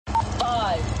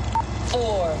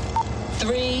4,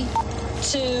 3,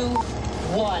 2,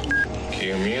 1.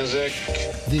 Cue music.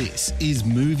 This is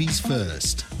Movies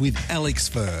First with Alex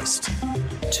First.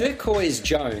 Turquoise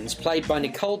Jones, played by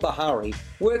Nicole Beharie,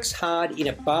 works hard in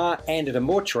a bar and at a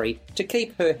mortuary to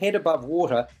keep her head above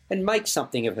water and make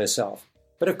something of herself.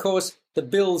 But of course, the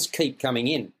bills keep coming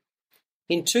in.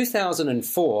 In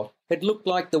 2004, it looked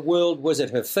like the world was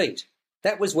at her feet.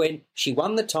 That was when she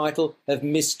won the title of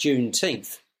Miss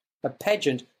Juneteenth, a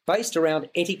pageant based around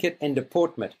etiquette and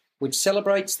deportment, which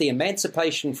celebrates the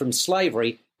emancipation from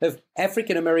slavery of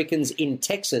African Americans in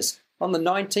Texas on the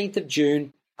 19th of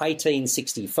June,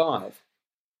 1865.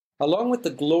 Along with the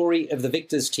glory of the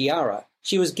victor's tiara,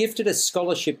 she was gifted a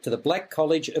scholarship to the black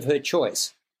college of her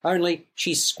choice, only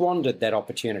she squandered that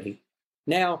opportunity.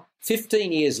 Now,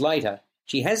 15 years later,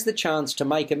 she has the chance to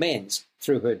make amends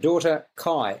through her daughter,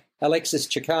 Kai, Alexis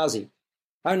Chikazi.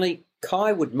 Only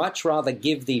Kai would much rather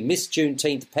give the Miss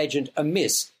Juneteenth pageant a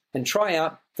miss and try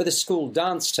out for the school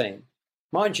dance team.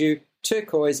 Mind you,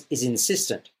 Turquoise is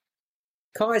insistent.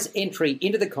 Kai's entry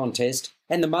into the contest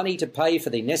and the money to pay for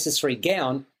the necessary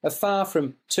gown are far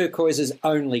from Turquoise's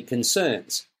only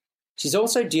concerns. She's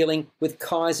also dealing with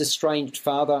Kai's estranged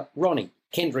father, Ronnie,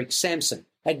 Kendrick Sampson,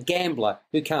 a gambler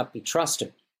who can't be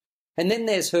trusted. And then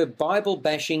there's her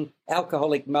Bible-bashing,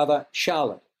 alcoholic mother,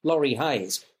 Charlotte, Laurie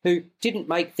Hayes, who didn't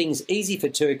make things easy for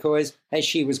Turquoise as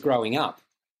she was growing up.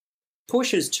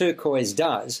 Push as Turquoise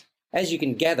does, as you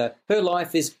can gather, her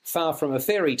life is far from a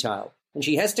fairy tale, and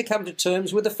she has to come to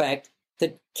terms with the fact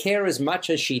that, care as much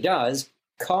as she does,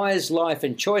 Kai's life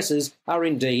and choices are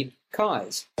indeed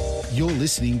Kai's. You're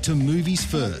listening to Movies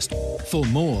First. For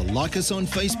more, like us on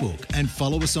Facebook and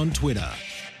follow us on Twitter.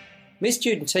 Miss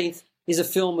Juneteenth is a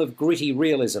film of gritty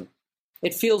realism.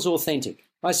 It feels authentic.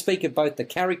 I speak of both the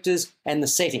characters and the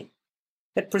setting.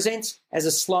 It presents as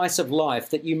a slice of life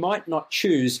that you might not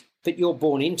choose, but you're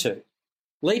born into.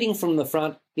 Leading from the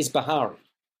front is Beharie.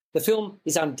 The film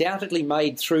is undoubtedly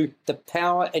made through the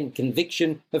power and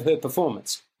conviction of her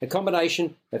performance, a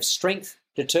combination of strength,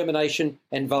 determination,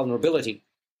 and vulnerability.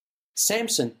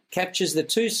 Sampson captures the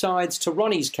two sides to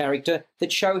Ronnie's character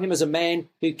that show him as a man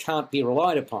who can't be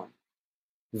relied upon.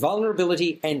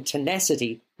 Vulnerability and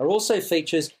tenacity are also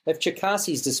features of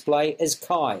Chikazi's display as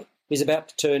Kai, who's about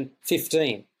to turn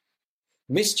 15.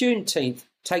 Miss Juneteenth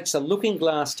takes a looking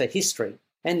glass to history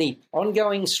and the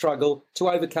ongoing struggle to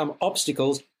overcome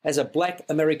obstacles as a black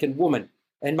American woman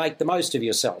and make the most of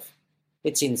yourself.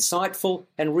 It's insightful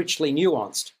and richly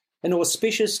nuanced, an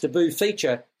auspicious debut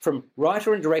feature from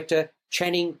writer and director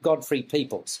Channing Godfrey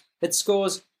Peoples. It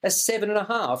scores a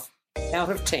 7.5 out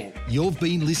of 10. You've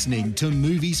been listening to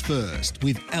Movies First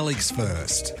with Alex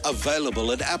First.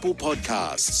 Available at Apple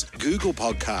Podcasts, Google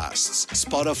Podcasts,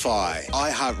 Spotify,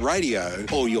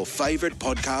 iHeartRadio, or your favourite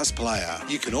podcast player.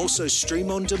 You can also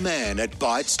stream on demand at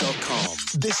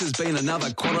Bytes.com. This has been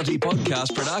another quality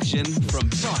podcast production from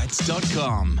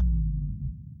Bytes.com.